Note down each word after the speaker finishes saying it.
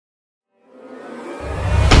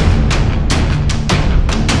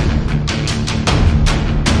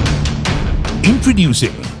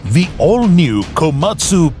Introducing the all-new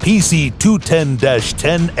Komatsu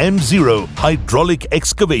PC210-10M0 Hydraulic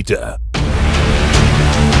Excavator.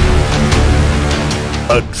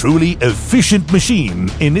 A truly efficient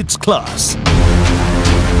machine in its class.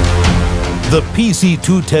 The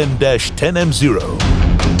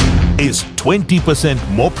PC210-10M0 is 20%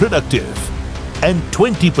 more productive and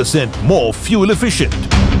 20% more fuel efficient.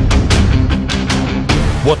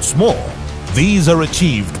 What's more, these are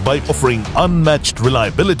achieved by offering unmatched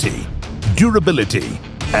reliability, durability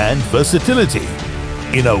and versatility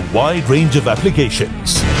in a wide range of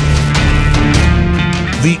applications.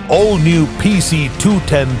 The all-new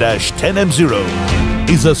PC210-10M0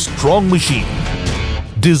 is a strong machine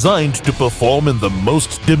designed to perform in the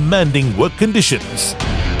most demanding work conditions.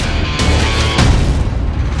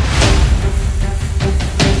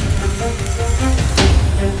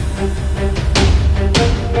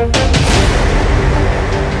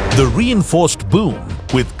 The reinforced boom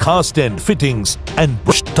with cast-end fittings and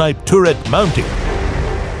bush-type turret mounting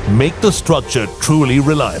make the structure truly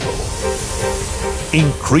reliable.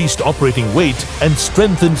 Increased operating weight and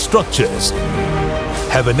strengthened structures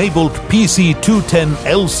have enabled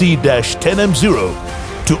PC210-LC-10M0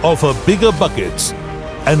 to offer bigger buckets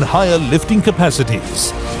and higher lifting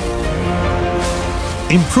capacities.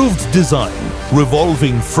 Improved design,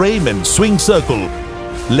 revolving frame and swing circle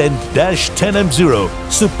lend -10M0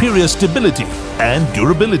 superior stability and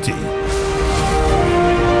durability.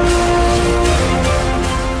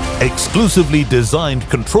 Exclusively designed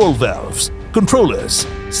control valves, controllers,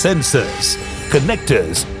 sensors,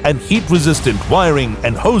 connectors and heat-resistant wiring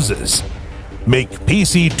and hoses make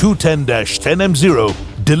PC210-10M0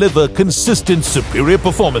 deliver consistent superior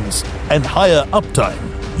performance and higher uptime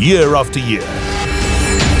year after year.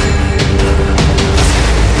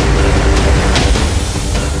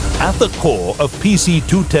 At the core of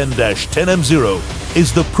PC210-10M0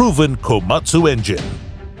 is the proven Komatsu engine.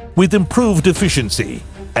 With improved efficiency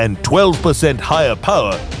and 12% higher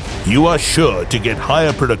power, you are sure to get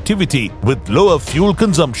higher productivity with lower fuel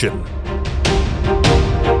consumption.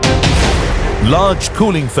 Large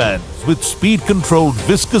cooling fans with speed-controlled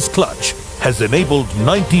viscous clutch has enabled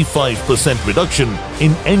 95% reduction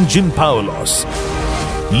in engine power loss.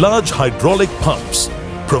 Large hydraulic pumps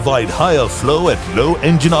provide higher flow at low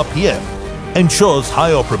engine RPM, ensures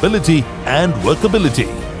high operability and workability.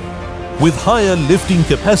 With higher lifting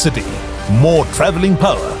capacity, more traveling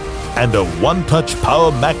power and a one-touch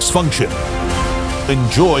power max function.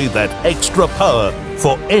 Enjoy that extra power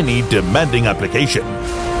for any demanding application.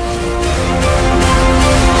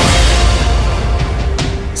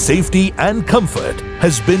 Safety and comfort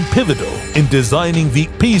has been pivotal in designing the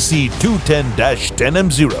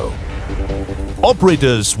PC210-10M0.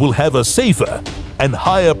 Operators will have a safer and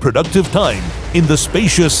higher productive time in the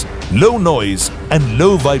spacious, low noise and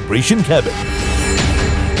low vibration cabin.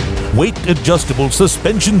 Weight-adjustable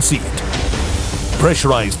suspension seat,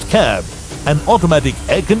 pressurized cab and automatic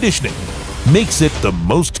air conditioning makes it the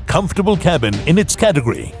most comfortable cabin in its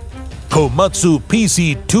category. Komatsu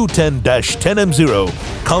PC210-10M0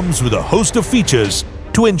 comes with a host of features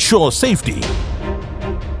to ensure safety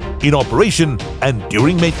in operation and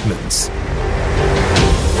during maintenance.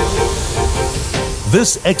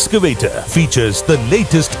 This excavator features the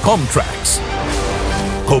latest ComTrax,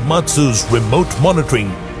 Komatsu's remote monitoring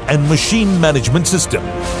and machine management system.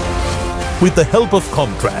 With the help of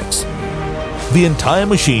ComTrax, the entire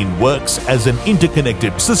machine works as an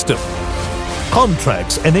interconnected system.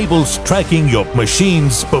 ComTrax enables tracking your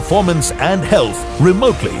machine's performance and health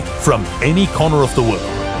remotely from any corner of the world.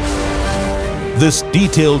 This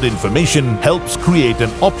detailed information helps create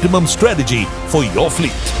an optimum strategy for your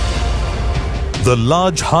fleet. The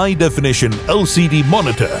large high-definition LCD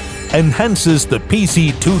monitor enhances the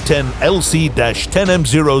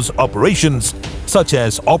PC210-LC-10M0's operations such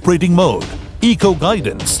as operating mode,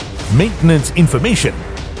 eco-guidance, maintenance information,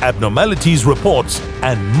 abnormalities reports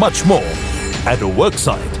and much more. At a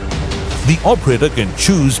worksite, the operator can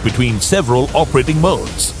choose between several operating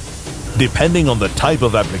modes. Depending on the type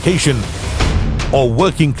of application or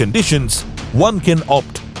working conditions, one can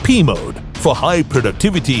opt P mode for high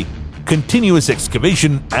productivity, continuous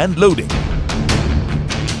excavation and loading.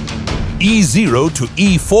 E0 to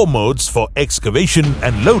E4 modes for excavation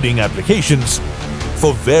and loading applications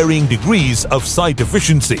for varying degrees of site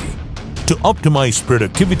efficiency to optimize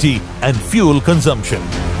productivity and fuel consumption.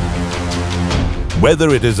 Whether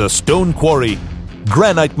it is a stone quarry,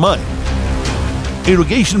 granite mine,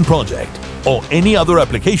 irrigation project or any other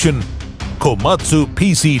application, Komatsu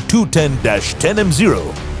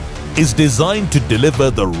PC210-10M0 is designed to deliver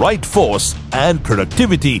the right force and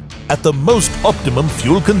productivity at the most optimum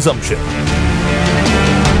fuel consumption.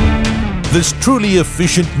 This truly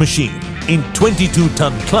efficient machine in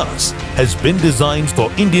 22-ton class has been designed for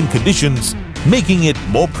Indian conditions, making it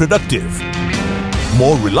more productive,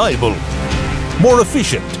 more reliable, more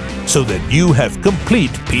efficient, so that you have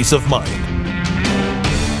complete peace of mind.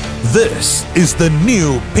 This is the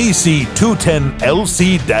new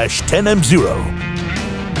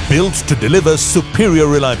PC210-10M0, built to deliver superior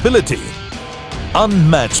reliability,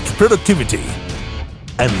 unmatched productivity,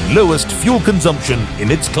 and lowest fuel consumption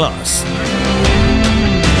in its class.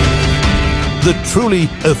 The truly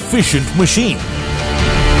efficient machine.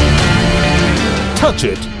 Touch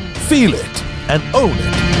it, feel it, and own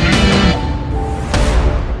it.